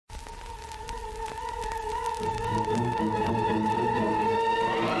You're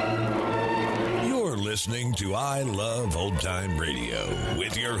listening to I Love Old Time Radio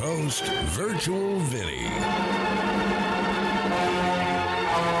with your host, Virtual Vinny.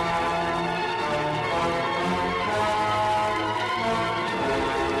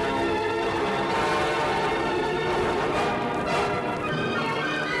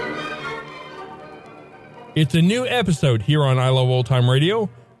 It's a new episode here on I Love Old Time Radio.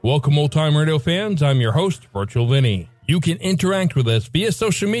 Welcome, Old Time Radio fans. I'm your host, Virtual Vinny. You can interact with us via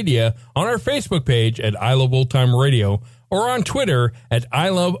social media on our Facebook page at I Love Old Time Radio or on Twitter at I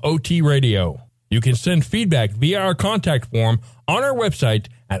Love OT Radio. You can send feedback via our contact form on our website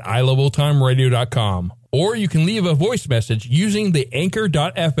at iloveoldtimeradio.com, or you can leave a voice message using the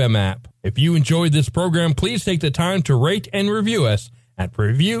Anchor.fm app. If you enjoyed this program, please take the time to rate and review us at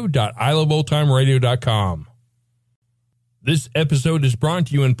review.iloveoldtimeradio.com. This episode is brought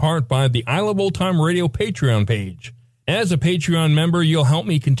to you in part by the I Love Old Time Radio Patreon page. As a Patreon member, you'll help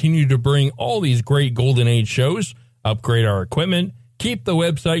me continue to bring all these great Golden Age shows, upgrade our equipment, keep the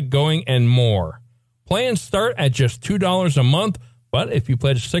website going, and more. Plans start at just $2 a month, but if you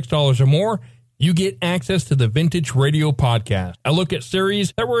pledge $6 or more, you get access to the Vintage Radio Podcast, a look at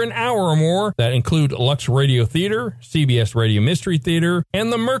series that were an hour or more that include Lux Radio Theater, CBS Radio Mystery Theater,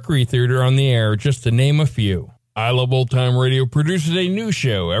 and the Mercury Theater on the Air, just to name a few. I Love Old Time Radio produces a new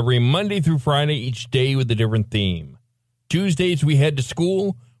show every Monday through Friday, each day with a different theme. Tuesdays, we head to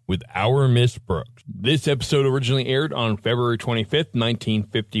school with Our Miss Brooks. This episode originally aired on February 25th,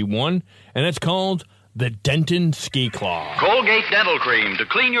 1951, and it's called The Denton Ski Claw. Colgate Dental Cream to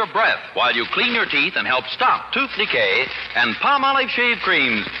clean your breath while you clean your teeth and help stop tooth decay, and Palmolive Shave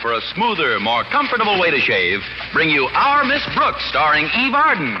Creams for a smoother, more comfortable way to shave bring you Our Miss Brooks, starring Eve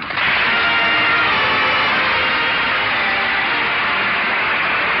Arden.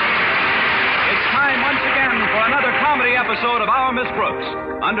 It's time once again for another comedy episode of Our Miss Brooks,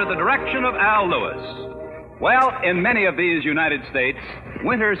 under the direction of Al Lewis. Well, in many of these United States,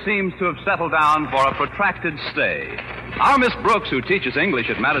 winter seems to have settled down for a protracted stay. Our Miss Brooks, who teaches English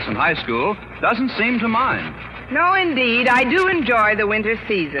at Madison High School, doesn't seem to mind. No, indeed. I do enjoy the winter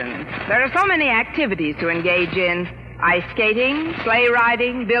season. There are so many activities to engage in. Ice skating, sleigh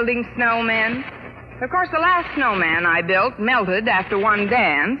riding, building snowmen. Of course, the last snowman I built melted after one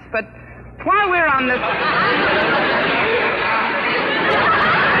dance, but while we're on the...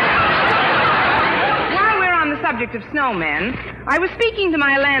 subject of snowmen, I was speaking to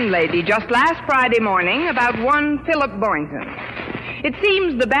my landlady just last Friday morning about one Philip Boynton. It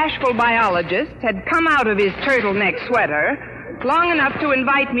seems the bashful biologist had come out of his turtleneck sweater long enough to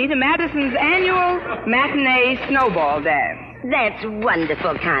invite me to Madison's annual matinee snowball dance. That's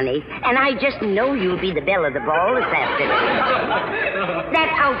wonderful, Connie. And I just know you'll be the belle of the ball this afternoon. That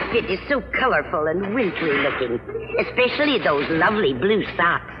outfit is so colorful and wintry looking, especially those lovely blue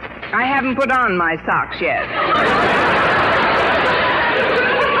socks. I haven't put on my socks yet.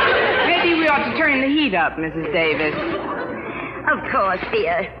 Maybe we ought to turn the heat up, Mrs. Davis. Of course,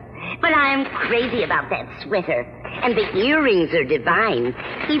 dear. But I'm crazy about that sweater. And the earrings are divine,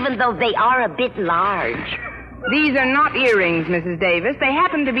 even though they are a bit large. These are not earrings, Mrs. Davis. They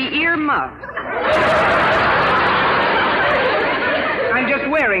happen to be ear muffs. I'm just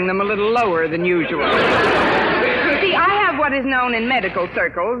wearing them a little lower than usual. You see, I have what is known in medical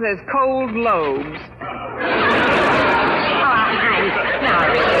circles as cold lobes. Oh, I'm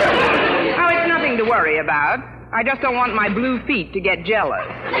sorry. Oh, it's nothing to worry about. I just don't want my blue feet to get jealous.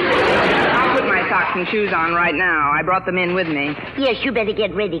 I'll put my socks and shoes on right now. I brought them in with me. Yes, you better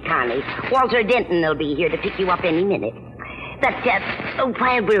get ready, Connie. Walter Denton will be here to pick you up any minute. But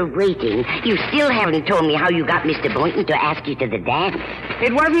while we're waiting, you still haven't told me how you got Mr. Boynton to ask you to the dance.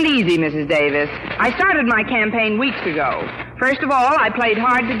 It wasn't easy, Mrs. Davis. I started my campaign weeks ago. First of all, I played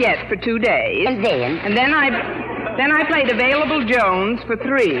hard to get for 2 days. And then? And then I played Available Jones for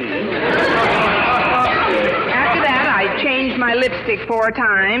 3. After that, I changed my lipstick 4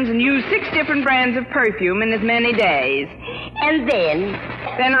 times and used 6 different brands of perfume in as many days. And then?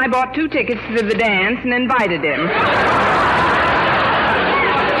 Then I bought 2 tickets to the dance and invited him.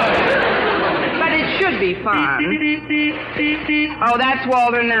 But it should be fun. Oh, that's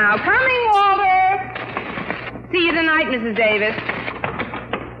Walter now. Coming, Walter! See you tonight, Mrs. Davis.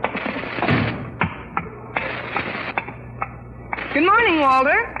 Good morning,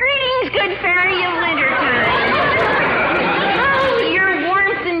 Walter. Greetings, good fairy of wintertime. Oh, your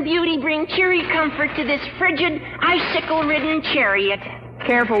warmth and beauty bring cheery comfort to this frigid, icicle-ridden chariot.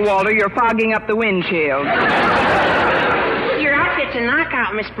 Careful, Walter. You're fogging up the windshield. Your outfit's a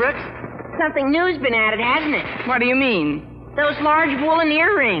knockout, Miss Brooks. Something new's been added, hasn't it? What do you mean? Those large woolen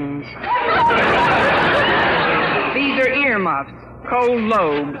earrings. These are earmuffs. Cold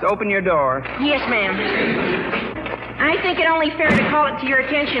lobes. Open your door. Yes, ma'am. I think it only fair to call it to your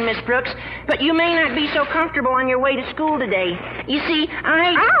attention, Miss Brooks, but you may not be so comfortable on your way to school today. You see,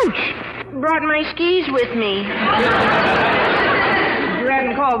 Ouch! brought my skis with me. If you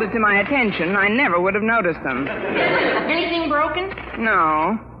hadn't called it to my attention, I never would have noticed them. Anything broken?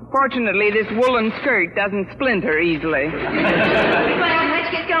 No. Fortunately, this woolen skirt doesn't splinter easily. Well, let's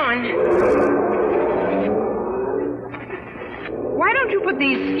get going. Why don't you put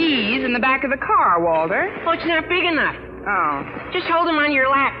these skis in the back of the car, Walter? Oh, it's not big enough. Oh, Just hold them on your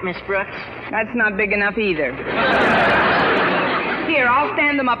lap, Miss Brooks. that's not big enough either. Here, I'll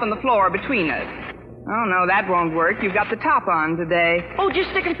stand them up on the floor between us. Oh, no, that won't work. You've got the top on today. Oh, just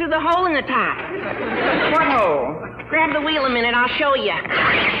stick them through the hole in the top. What hole? Grab the wheel a minute, I'll show you.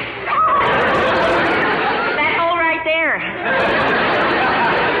 That hole right there.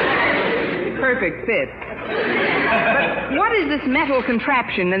 Perfect fit. But what is this metal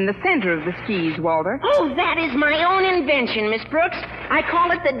contraption in the center of the skis, Walter? Oh, that is my own invention, Miss Brooks. I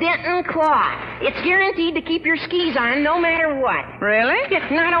call it the Denton Claw. It's guaranteed to keep your skis on no matter what. Really? Yes,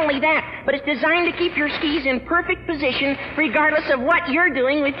 not only that, but it's designed to keep your skis in perfect position regardless of what you're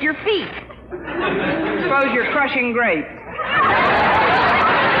doing with your feet. Suppose you're crushing grapes.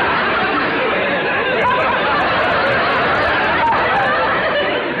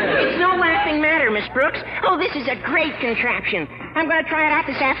 It's no laughing matter, Miss Brooks. Oh, this is a great contraption. I'm going to try it out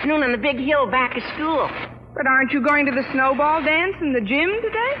this afternoon on the big hill back of school. But aren't you going to the snowball dance in the gym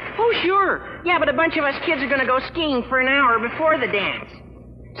today? Oh, sure. Yeah, but a bunch of us kids are going to go skiing for an hour before the dance.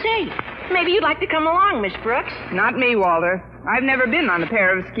 Say, maybe you'd like to come along, Miss Brooks. Not me, Walter. I've never been on a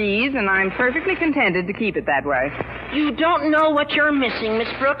pair of skis, and I'm perfectly contented to keep it that way. You don't know what you're missing, Miss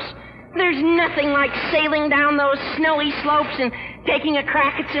Brooks. There's nothing like sailing down those snowy slopes and taking a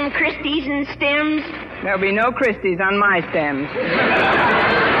crack at some Christies and stems. There'll be no Christies on my stems.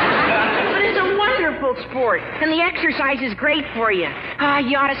 But it's a wonderful sport, and the exercise is great for you. Ah,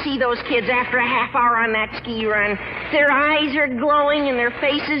 you ought to see those kids after a half hour on that ski run. Their eyes are glowing and their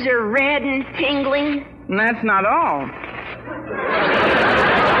faces are red and tingling. And that's not all.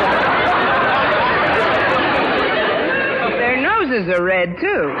 Their noses are red,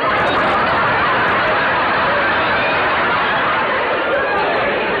 too.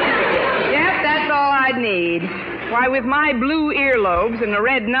 Yep, that's all I'd need. Why, with my blue earlobes and a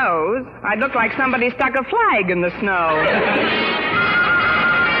red nose, I'd look like somebody stuck a flag in the snow.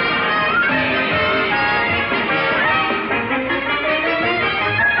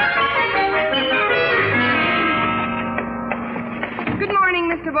 Good morning,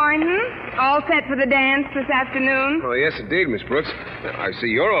 Mr. Boynton. All set for the dance this afternoon? Oh, yes, indeed, Miss Brooks. I see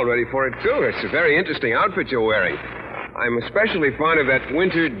you're all ready for it, too. It's a very interesting outfit you're wearing. I'm especially fond of that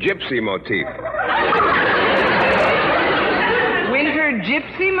winter gypsy motif. Winter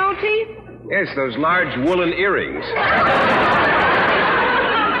gypsy motif? Yes, those large woolen earrings.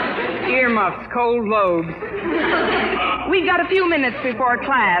 Earmuffs, cold lobes. We've got a few minutes before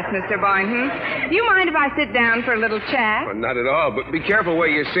class, Mr. Boynton. Do you mind if I sit down for a little chat? Well, not at all, but be careful where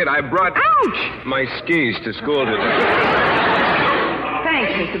you sit. I brought... Ouch! My skis to school today.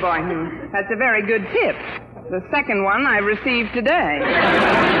 Thanks, Mr. Boynton. That's a very good tip. The second one I received today.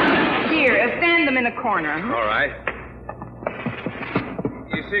 Here, stand them in a corner. All right.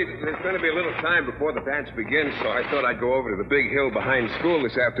 You see, there's going to be a little time before the dance begins, so I thought I'd go over to the big hill behind school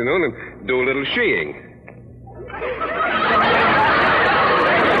this afternoon and do a little skiing.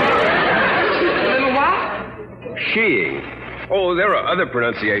 A little what? Skiing. Oh, there are other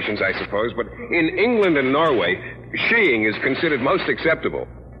pronunciations, I suppose, but in England and Norway, skiing is considered most acceptable.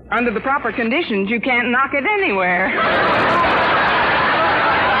 Under the proper conditions, you can't knock it anywhere.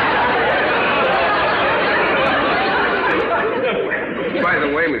 By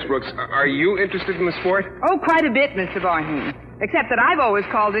the way, Miss Brooks, are you interested in the sport? Oh, quite a bit, Mr. Boynton. Except that I've always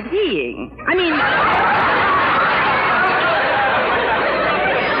called it heeing.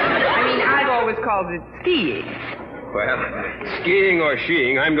 I've always called it skiing. Well, skiing or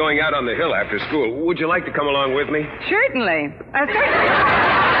skiing, I'm going out on the hill after school. Would you like to come along with me? Certainly.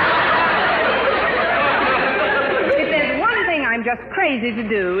 If there's one thing I'm just crazy to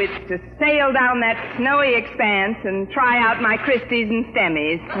do, it's to sail down that snowy expanse and try out my Christies and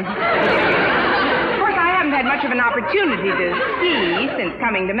Stemmies. Of course, I haven't had much of an opportunity to ski since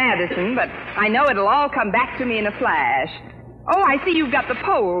coming to Madison, but I know it'll all come back to me in a flash. Oh, I see you've got the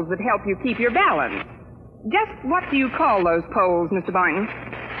poles that help you keep your balance. Just what do you call those poles, Mr. Boynton?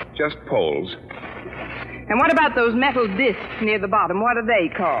 Just poles. And what about those metal discs near the bottom? What are they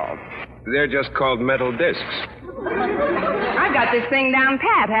called? They're just called metal discs. I've got this thing down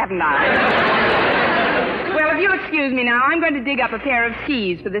pat, haven't I? Well, if you'll excuse me now, I'm going to dig up a pair of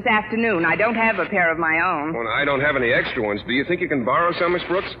skis for this afternoon. I don't have a pair of my own. Well, I don't have any extra ones. Do you think you can borrow some, Miss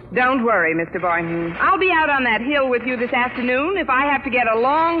Brooks? Don't worry, Mr. Boynton. I'll be out on that hill with you this afternoon if I have to get a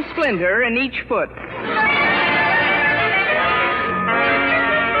long splinter in each foot.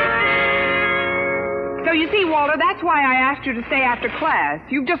 So you see, Walter, that's why I asked you to stay after class.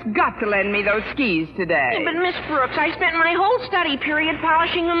 You've just got to lend me those skis today. Yeah, but Miss Brooks, I spent my whole study period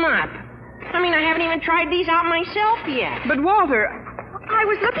polishing them up. I mean, I haven't even tried these out myself yet. But, Walter, I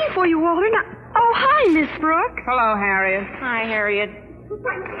was looking for you, Walter. Oh, hi, Miss Brooks. Hello, Harriet. Hi, Harriet.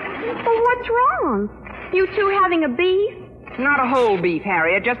 Oh, what's wrong? You two having a beef? Not a whole beef,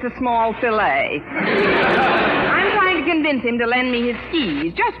 Harriet, just a small fillet. I'm trying to convince him to lend me his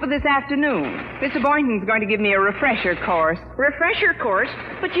skis just for this afternoon. Mr. Boynton's going to give me a refresher course. Refresher course?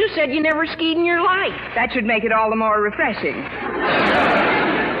 But you said you never skied in your life. That should make it all the more refreshing.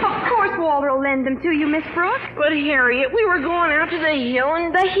 Of course Walter will lend them to you, Miss Brooks. But, Harriet, we were going out to the hill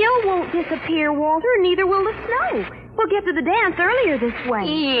and... The hill won't disappear, Walter, neither will the snow. We'll get to the dance earlier this way.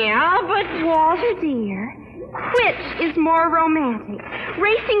 Yeah, but... Walter, dear, which is more romantic?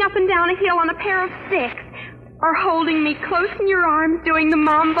 Racing up and down a hill on a pair of sticks, or holding me close in your arms doing the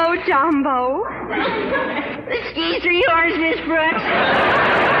mambo jumbo? The skis are yours, Miss Brooks.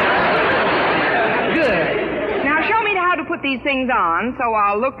 Good. Now show me how to put these things on so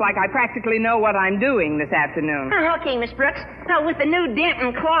I'll look like I practically know what I'm doing this afternoon. Okay, Miss Brooks. With the new dent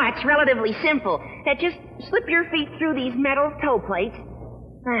and claw, it's relatively simple. Just slip your feet through these metal toe plates.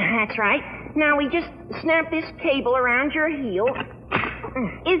 That's right. Now we just snap this cable around your heel.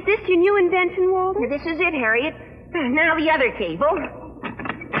 Is this your new invention, Walter? This is it, Harriet. Now the other cable.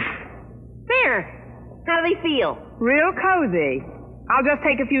 There. How do they feel? Real cozy. I'll just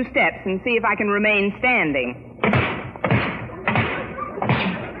take a few steps and see if I can remain standing.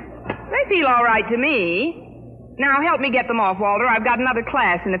 They feel all right to me. Now help me get them off, Walter. I've got another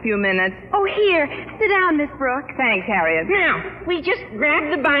class in a few minutes. Oh, here. Sit down, Miss Brooks. Thanks, Harriet. Now, we just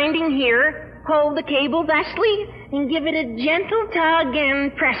grab the binding here, hold the cable thusly, and give it a gentle tug,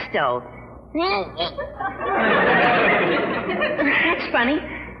 and presto. That's funny.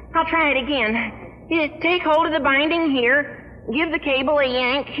 I'll try it again. You take hold of the binding here, give the cable a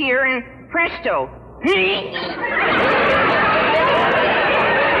yank here, and presto.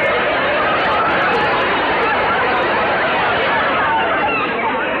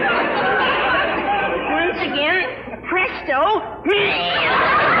 Once again, presto.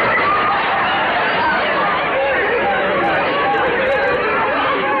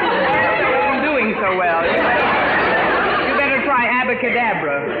 So well. You better try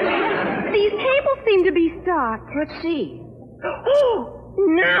abracadabra. These cables seem to be stuck. Let's see. Oh,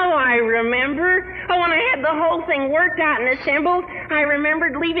 now I remember. When I had the whole thing worked out and assembled, I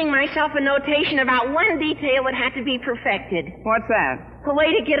remembered leaving myself a notation about one detail that had to be perfected. What's that? The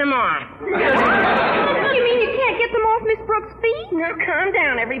way to get them off. You mean you can't get them off Miss Brooks' feet? Now, calm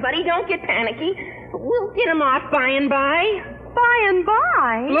down, everybody. Don't get panicky. We'll get them off by and by. By and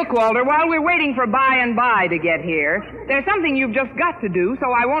by? Look, Walter, while we're waiting for by and by to get here, there's something you've just got to do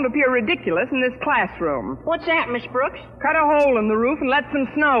so I won't appear ridiculous in this classroom. What's that, Miss Brooks? Cut a hole in the roof and let some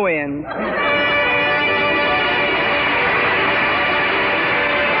snow in.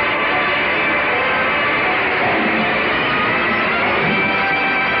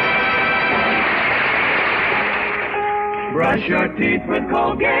 Brush your teeth with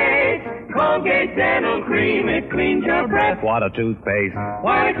Colgate. Colgate Dental Cream. It cleans your breath. What a toothpaste.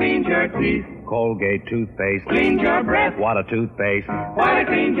 While it cleans your teeth. Colgate toothpaste. Cleans your breath. What a toothpaste. While it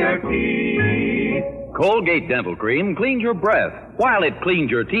cleans your teeth. Colgate Dental Cream cleans your breath while it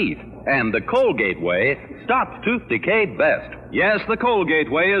cleans your teeth. And the Colgate way stops tooth decay best. Yes, the Colgate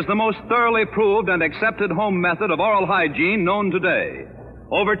way is the most thoroughly proved and accepted home method of oral hygiene known today.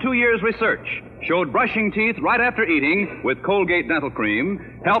 Over 2 years' research showed brushing teeth right after eating with Colgate Dental Cream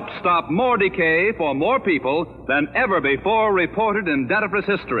helped stop more decay for more people than ever before reported in dentifrice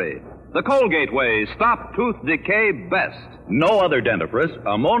history. The Colgate way stopped tooth decay best. No other dentifrice,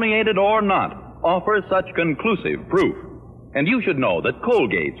 ammoniated or not, offers such conclusive proof. And you should know that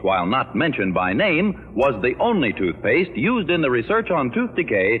Colgate's, while not mentioned by name, was the only toothpaste used in the research on tooth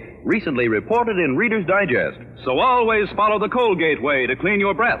decay recently reported in Reader's Digest. So always follow the Colgate way to clean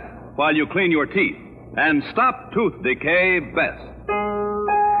your breath while you clean your teeth and stop tooth decay best.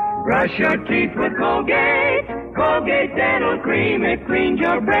 Brush your teeth with Colgate. Colgate Dental Cream. It cleans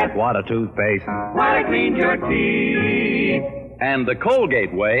your breath. What a toothpaste. While it cleans your teeth. And the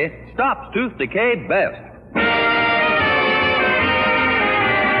Colgate way stops tooth decay best.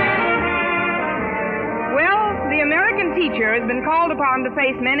 Well, the American teacher has been called upon to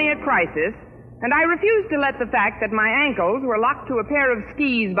face many a crisis, And I refused to let the fact that my ankles were locked to a pair of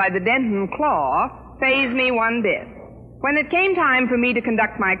skis by the Denton claw faze me one bit. When it came time for me to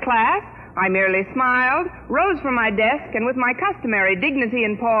conduct my class, I merely smiled, rose from my desk, and with my customary dignity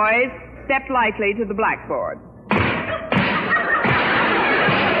and poise, stepped lightly to the blackboard. Quiet,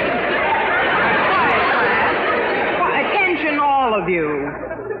 class. Attention, all of you.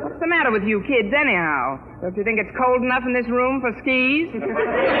 What's the matter with you kids, anyhow? Don't you think it's cold enough in this room for skis?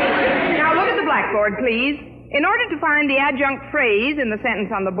 Now, look at the blackboard, please. In order to find the adjunct phrase in the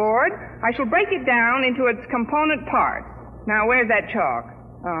sentence on the board, I shall break it down into its component parts. Now, where's that chalk?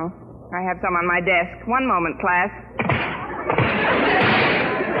 Oh, I have some on my desk. One moment, class.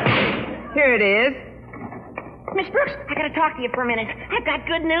 Here it is. Miss Brooks, I gotta talk to you for a minute. I've got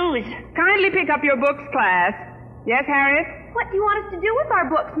good news. Kindly pick up your books, class. Yes, Harriet? What do you want us to do with our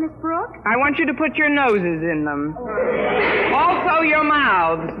books, Miss Brooks? I want you to put your noses in them. Also your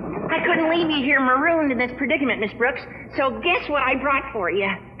mouths. I couldn't leave you here marooned in this predicament, Miss Brooks, so guess what I brought for you?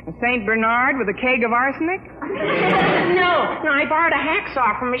 A St. Bernard with a keg of arsenic? No, I borrowed a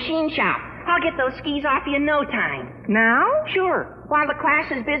hacksaw from a machine shop. I'll get those skis off you in no time. Now? Sure. While the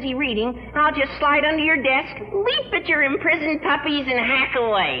class is busy reading, I'll just slide under your desk, leap at your imprisoned puppies, and hack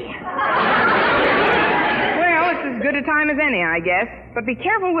away. Well, it's as good a time as any, I guess. But be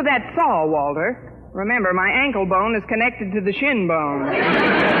careful with that saw, Walter. Remember, my ankle bone is connected to the shin bone.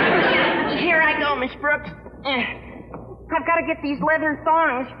 Here I go, Miss Brooks. I've got to get these leather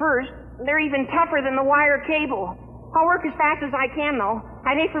thongs first. They're even tougher than the wire cable. I'll work as fast as I can, though.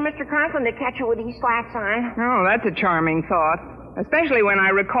 I'd hate for Mr. Conklin to catch it with these slacks on. Oh, that's a charming thought. Especially when I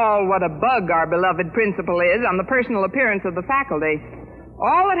recall what a bug our beloved principal is on the personal appearance of the faculty.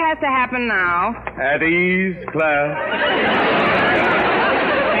 All that has to happen now... At ease, class.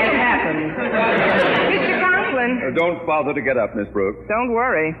 It happened. Mr. Conklin. Don't bother to get up, Miss Brooks. Don't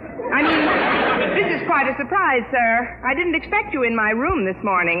worry. I mean, this is quite a surprise, sir. I didn't expect you in my room this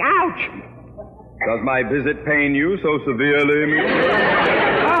morning. Ouch! Does my visit pain you so severely, Miss Brooks?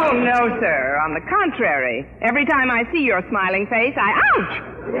 Oh, no, sir. On the contrary. Every time I see your smiling face, ouch!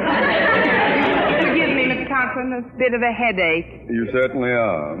 Forgive me, Mr. Conklin, a bit of a headache. You certainly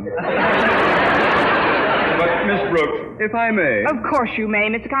are. But, Miss Brooks, if I may... Of course you may,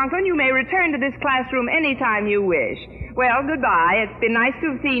 Mr. Conklin. You may return to this classroom any time you wish. Well, goodbye. It's been nice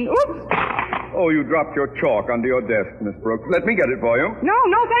to have seen... Oops! Oh, you dropped your chalk under your desk, Miss Brooks. Let me get it for you. No,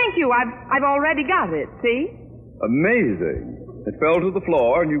 thank you. I've already got it, see? Amazing. It fell to the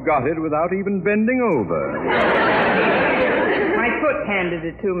floor, and you got it without even bending over. My foot handed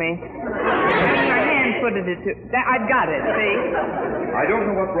it to me. My hand footed it to... I've got it, see? I don't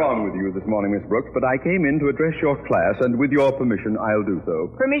know what's wrong with you this morning, Miss Brooks, but I came in to address your class, and with your permission, I'll do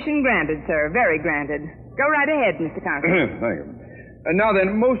so. Permission granted, sir. Very granted. Go right ahead, Mr. Conklin. Thank you. And now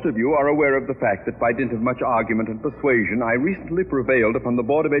then, most of you are aware of the fact that by dint of much argument and persuasion, I recently prevailed upon the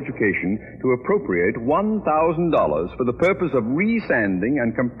Board of Education to appropriate $1,000 for the purpose of resanding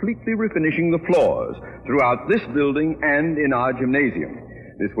and completely refinishing the floors throughout this building and in our gymnasium.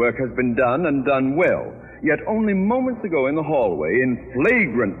 This work has been done and done well. Yet only moments ago in the hallway, in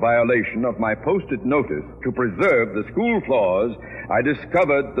flagrant violation of my posted notice to preserve the school floors, I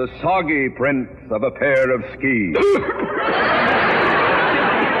discovered the soggy prints of a pair of skis.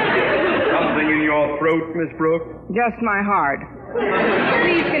 Something in your throat, Miss Brooks? Just my heart.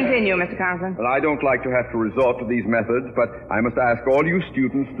 Please continue, Mr. Conklin. Well, I don't like to have to resort to these methods, but I must ask all you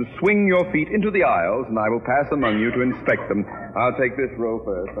students to swing your feet into the aisles, and I will pass among you to inspect them. I'll take this row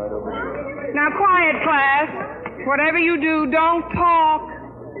first, right over here. Now, quiet, class. Whatever you do, don't talk.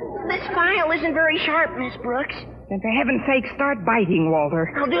 This file isn't very sharp, Miss Brooks. Then for heaven's sake, start biting,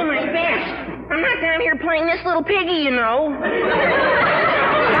 Walter. I'll do my best. I'm not down here playing this little piggy, you know.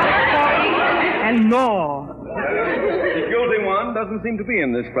 And gnaw. The guilty one doesn't seem to be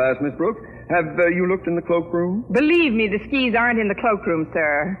in this class, Miss Brooks. Have you looked in the cloakroom? Believe me, the skis aren't in the cloakroom,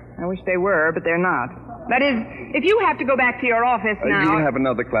 sir. I wish they were, but they're not. That is, if you have to go back to your office now... You'll have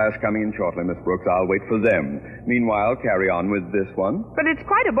another class coming in shortly, Miss Brooks. I'll wait for them. Meanwhile, carry on with this one. But it's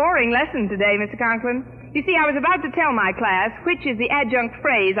quite a boring lesson today, Mr. Conklin. You see, I was about to tell my class which is the adjunct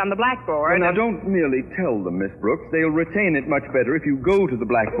phrase on the blackboard. Well, now, don't merely tell them, Miss Brooks. They'll retain it much better if you go to the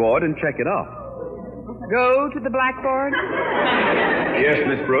blackboard and check it up. Go to the blackboard? Yes,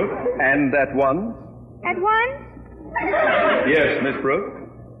 Miss Brooks. And at once? At once? Yes, Miss Brooks.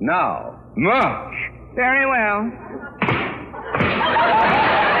 Now, march! Very well.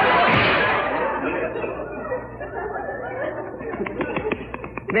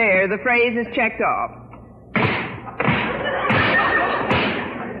 There, the phrase is checked off.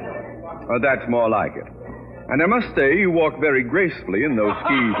 That's more like it. And I must say, you walk very gracefully in those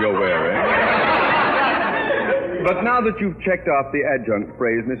skis you're wearing. But now that you've checked off the adjunct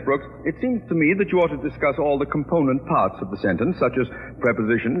phrase, Miss Brooks, it seems to me that you ought to discuss all the component parts of the sentence, such as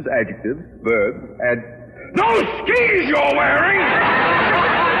prepositions, adjectives, verbs, Those skis you're wearing!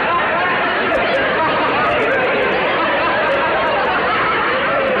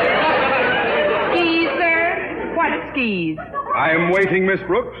 Skis, sir? What skis? I am waiting, Miss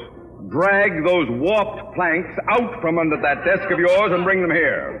Brooks. Drag those warped planks out from under that desk of yours and bring them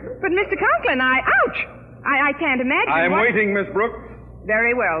here. But, Mr. Conklin, ouch! I can't imagine I am waiting, Miss Brooks.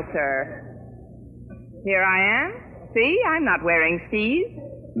 Very well, sir. Here I am. See, I'm not wearing skis.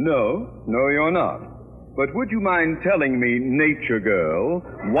 No, you're not. But would you mind telling me, nature girl,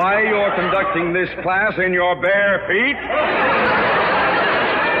 why you're conducting this class in your bare feet?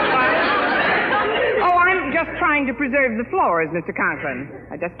 Oh, I'm just trying to preserve the floors, Mr. Conklin.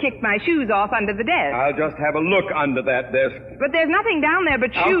 I just kicked my shoes off under the desk. I'll just have a look under that desk. But there's nothing down there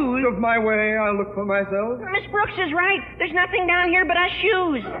but shoes. Out of my way, I'll look for myself. Miss Brooks is right. There's nothing down here but us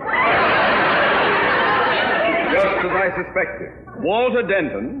shoes. Just as I suspected. Walter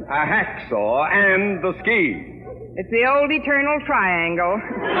Denton, a hacksaw, and the skis. It's the old eternal triangle.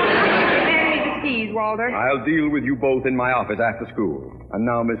 Hand me the skis, Walter. I'll deal with you both in my office after school. And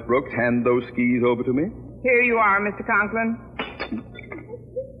now, Miss Brooks, hand those skis over to me. Here you are, Mr. Conklin.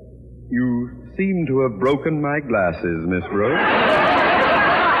 You seem to have broken my glasses, Miss Brooks.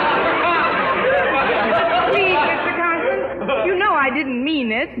 Please, Mr. Conklin. You know I didn't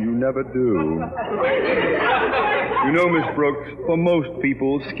mean it. You never do. You know, Miss Brooks, for most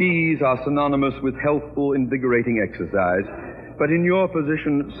people, skis are synonymous with healthful, invigorating exercise. But in your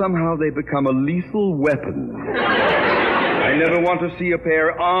position, somehow they become a lethal weapon. I never want to see a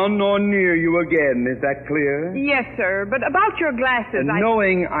pair on or near you again. Is that clear? Yes, sir. But about your glasses, and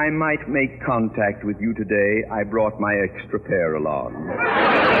knowing I might make contact with you today, I brought my extra pair along.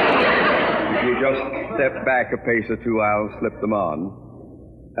 If you just step back a pace or two, I'll slip them on.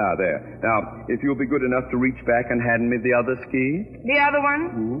 Ah, there. Now, if you'll be good enough to reach back and hand me the other ski. The other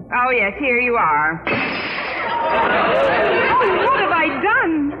one? Mm-hmm. Oh, yes, here you are. Oh, what have I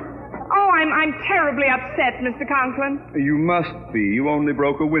done? Oh, I'm terribly upset, Mr. Conklin. You must be. You only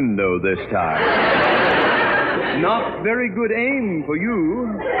broke a window this time. Not very good aim for you.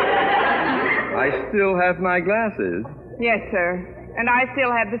 I still have my glasses. Yes, sir. And I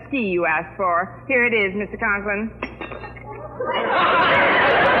still have the ski you asked for. Here it is, Mr. Conklin.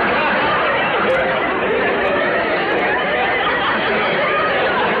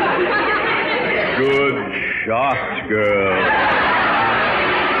 Good shot, girl.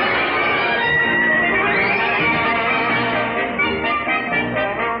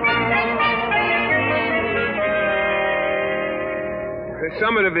 The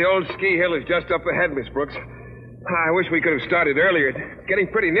summit of the old ski hill is just up ahead, Miss Brooks. I wish we could have started earlier. It's getting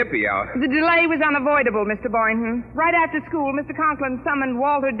pretty nippy out. The delay was unavoidable, Mr. Boynton. Right after school, Mr. Conklin summoned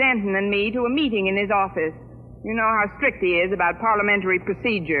Walter Denton and me to a meeting in his office. You know how strict he is about parliamentary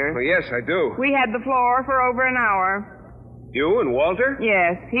procedure. Well, yes, I do. We had the floor for over an hour. You and Walter?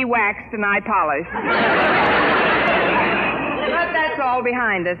 Yes, he waxed and I polished. But that's all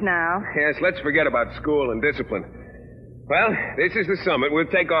behind us now. Yes, let's forget about school and discipline. Well, this is the summit. We'll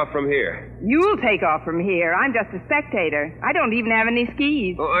take off from here. You'll take off from here. I'm just a spectator. I don't even have any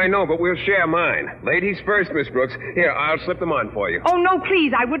skis. Oh, I know, but we'll share mine. Ladies first, Miss Brooks. Here, I'll slip them on for you. Oh, no,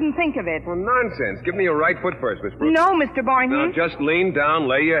 please. I wouldn't think of it. Well, nonsense. Give me your right foot first, Miss Brooks. No, Mr. Boynton. Now, just lean down,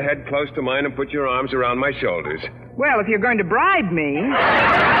 lay your head close to mine, and put your arms around my shoulders. Well, if you're going to bribe me...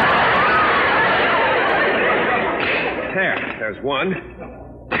 There's one.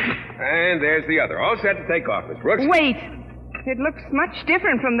 And there's the other. All set to take off, Miss Brooks. Wait. It looks much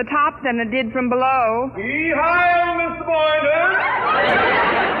different from the top than it did from below. Yee-hi, Mr. Boynton!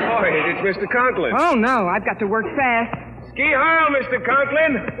 Oh, it's Mr. Conklin. Oh, no. I've got to work fast. Ski-hi, Mr.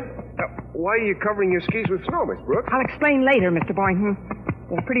 Conklin! Why are you covering your skis with snow, Miss Brooks? I'll explain later, Mr. Boynton.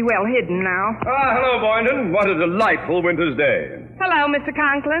 They're pretty well hidden now. Ah, hello, Boynton. What a delightful winter's day. Hello, Mr.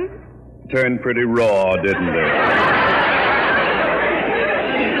 Conklin. Turned pretty raw, didn't it?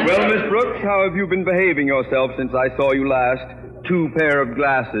 Well, Miss Brooks, how have you been behaving yourself since I saw you last 2 pair of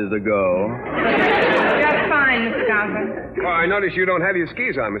glasses ago? Just fine, Mr. Conklin. Oh, I notice you don't have your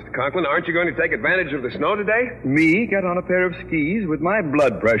skis on, Mr. Conklin. Aren't you going to take advantage of the snow today? Me get on a pair of skis with my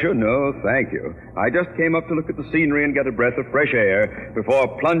blood pressure? No, thank you. I just came up to look at the scenery and get a breath of fresh air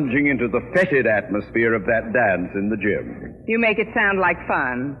before plunging into the fetid atmosphere of that dance in the gym. You make it sound like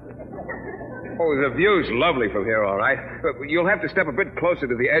fun. Oh, the view's lovely from here, all right. But you'll have to step a bit closer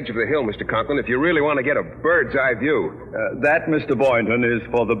to the edge of the hill, Mr. Conklin, if you really want to get a bird's eye view. That, Mr. Boynton, is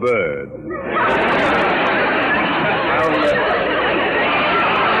for the birds.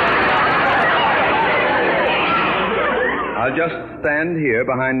 I'll just stand here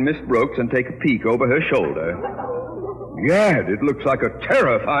behind Miss Brooks and take a peek over her shoulder. Gad, it looks like a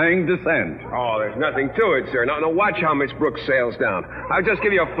terrifying descent. Oh, there's nothing to it, sir. Now, watch how Miss Brooks sails down. I'll just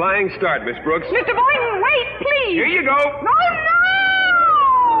give you a flying start, Miss Brooks. Mr. Boynton, wait, please. Here you go. No!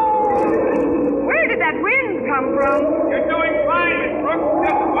 Where did that wind come from? You're doing fine, Miss Brooks.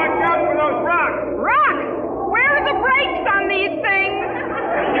 Just watch out for those rocks. Rocks? Where are the brakes on these things?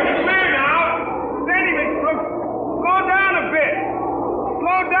 You're clear now. Steady, Miss Brooks. Slow down a bit.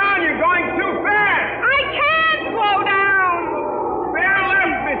 Slow down. You're going too fast. I can't slow down. Bear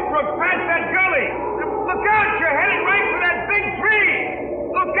left, Miss Brooks, past that gully. Look out. You're headed right for that big tree.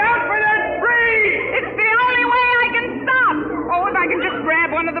 Look out for that tree. It's the only way I can stop. Oh, if I can just grab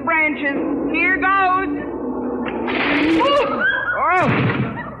one of the branches. Here goes. Ooh. Oh.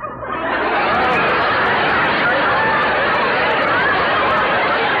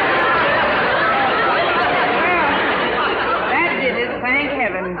 That did it, thank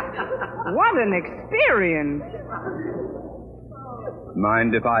heaven. What an experience.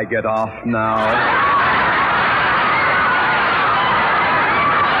 Mind if I get off now?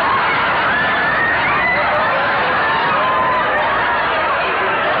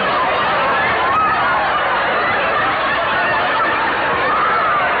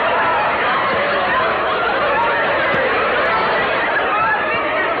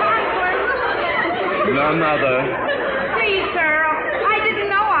 None other. Please, sir, I didn't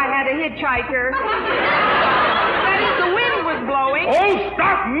know I had a hitchhiker. That is, the wind was blowing. Oh,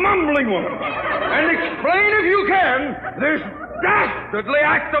 stop mumbling, woman. And explain, if you can, this dastardly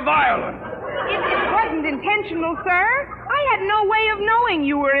act of violence. It wasn't intentional, sir. I had no way of knowing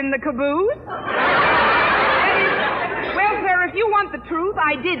you were in the caboose. That is, well, sir, if you want the truth,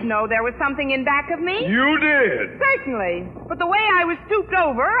 I did know there was something in back of me. You did? Certainly. But the way I was stooped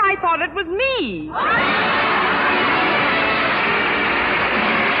over, I thought it was me.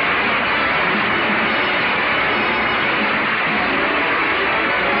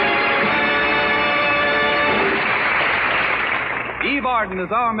 Eve Arden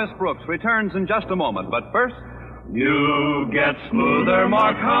as our Miss Brooks returns in just a moment, but first... You get smoother,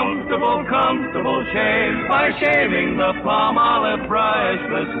 more comfortable shave by shaving the Palmolive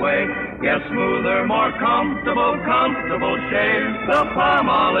brushless way. Get smoother, more comfortable shave the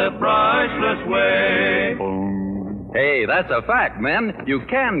Palmolive brushless way. Hey, that's a fact, men. You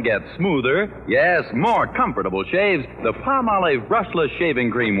can get smoother, yes, more comfortable shaves the Palmolive brushless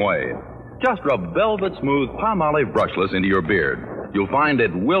shaving cream way. Just rub velvet smooth Palmolive brushless into your beard. You'll find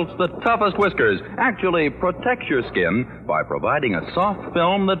it wilts the toughest whiskers, actually protects your skin by providing a soft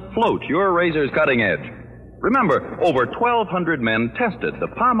film that floats your razor's cutting edge. Remember, over 1,200 men tested the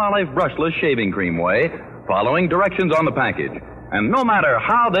Palmolive brushless shaving cream way, following directions on the package. And no matter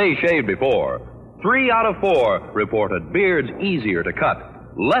how they shaved before, 3 out of 4 reported beards easier to cut,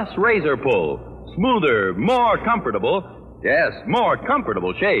 less razor pull, smoother, more comfortable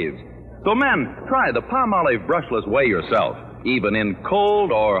shaves. So men, try the Palmolive brushless way yourself. Even in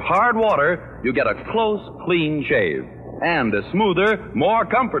cold or hard water, you get a close, clean shave. And a smoother, more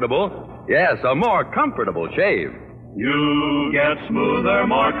comfortable, a more comfortable shave. You get smoother,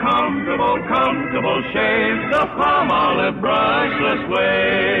 more comfortable shave the Palmolive brushless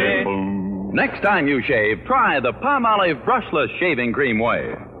way. Next time you shave, try the Palmolive brushless shaving cream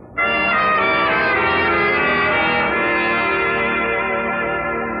way.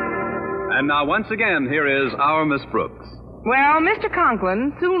 And now, once again, here is our Miss Brooks. Well, Mr.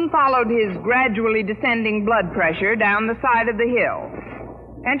 Conklin soon followed his gradually descending blood pressure down the side of the hill.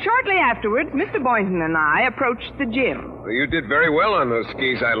 And shortly afterwards, Mr. Boynton and I approached the gym. Well, you did very well on those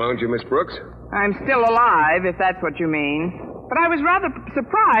skis I loaned you, Miss Brooks. I'm still alive, if that's what you mean. But I was rather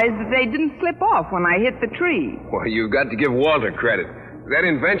surprised that they didn't slip off when I hit the tree. Well, you've got to give Walter credit. That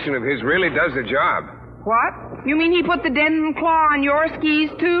invention of his really does the job. What? You mean he put the dent and claw on your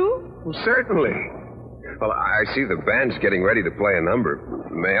skis, too? Well, certainly. Well, I see the band's getting ready to play a number.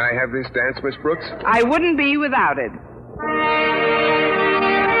 May I have this dance, Miss Brooks? I wouldn't be without it.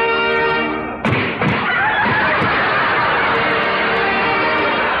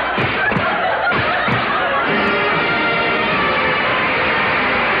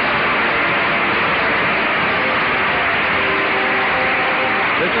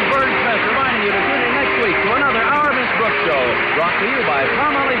 This is Vern Smith reminding you to tune in next week to another Our Miss Brooks show, brought to you by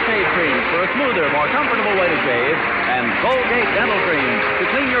Palmolive Shave Cream for a smoother, more comfortable way to shave, and Colgate Dental Cream to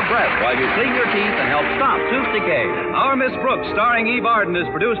clean your breath while you clean your teeth and help stop tooth decay. Our Miss Brooks, starring Eve Arden, is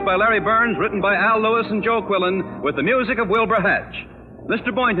produced by Larry Burns, written by Al Lewis and Joe Quillen, with the music of Wilbur Hatch.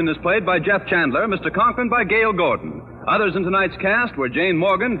 Mr. Boynton is played by Jeff Chandler, Mr. Conklin by Gail Gordon. Others in tonight's cast were Jane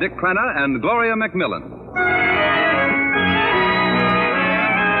Morgan, Dick Crenna, and Gloria McMillan.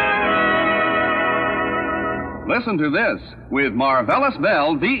 Listen to this. With Marvelous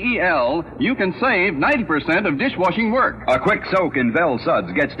Vel, V-E-L, you can save 90% of dishwashing work. A quick soak in Vel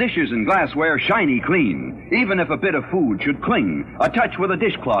Suds gets dishes and glassware shiny clean. Even if a bit of food should cling, a touch with a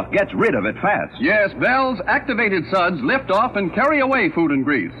dishcloth gets rid of it fast. Yes, Vel's activated suds lift off and carry away food and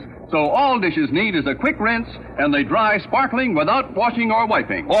grease. So all dishes need is a quick rinse, and they dry sparkling without washing or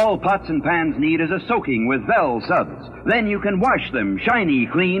wiping. All pots and pans need is a soaking with Vel Suds. Then you can wash them shiny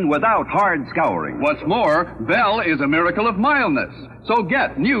clean without hard scouring. What's more, Vel is a miracle of mildness. So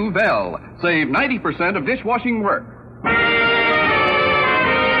get new Vel. Save 90% of dishwashing work.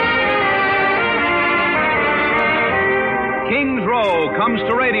 King's Row comes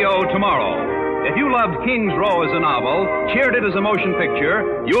to radio tomorrow. If you loved King's Row as a novel, cheered it as a motion picture,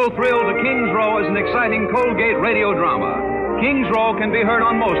 you'll thrill to King's Row as an exciting Colgate radio drama. King's Row can be heard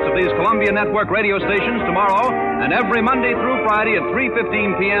on most of these Columbia Network radio stations tomorrow and every Monday through Friday at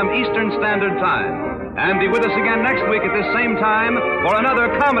 3:15 p.m. Eastern Standard Time. And be with us again next week at this same time for another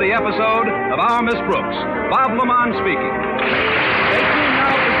comedy episode of Our Miss Brooks. Bob Lamont speaking. Stay tuned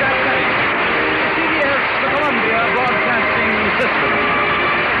now for Jack Benny. CBS, the Columbia Broadcasting System.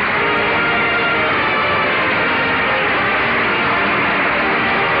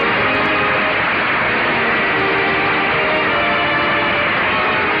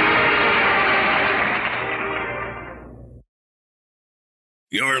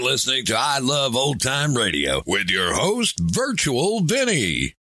 You're listening to I Love Old Time Radio with your host, Virtual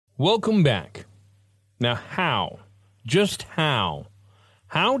Vinny. Welcome back. Now, just how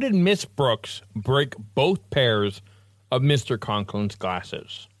did Miss Brooks break both pairs of Mr. Conklin's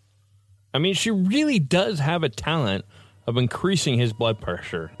glasses? I mean, she really does have a talent of increasing his blood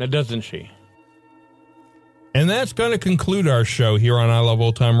pressure, now doesn't she? And that's going to conclude our show here on I Love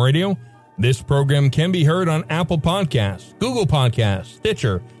Old Time Radio. This program can be heard on Apple Podcasts, Google Podcasts,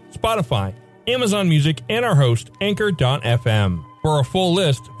 Stitcher, Spotify, Amazon Music, and our host, Anchor.fm. For a full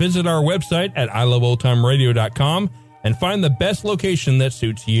list, visit our website at iloveoldtimeradio.com and find the best location that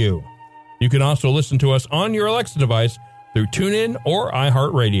suits you. You can also listen to us on your Alexa device through TuneIn or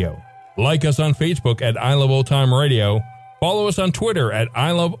iHeartRadio. Like us on Facebook at I Love Old Time Radio. Follow us on Twitter at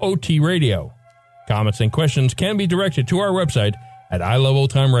I Love OT Radio. Comments and questions can be directed to our website at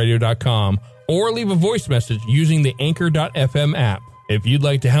iloveoldtimeradio.com or leave a voice message using the Anchor.fm app. If you'd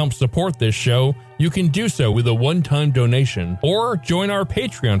like to help support this show, you can do so with a one-time donation or join our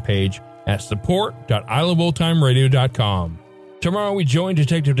Patreon page at support.iloveoldtimeradio.com. Tomorrow we join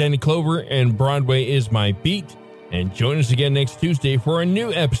Detective Danny Clover and Broadway is My Beat, and join us again next Tuesday for a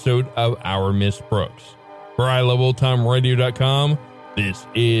new episode of Our Miss Brooks. For iloveoldtimeradio.com, this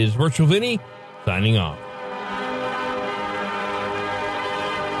is Virtual Vinny signing off.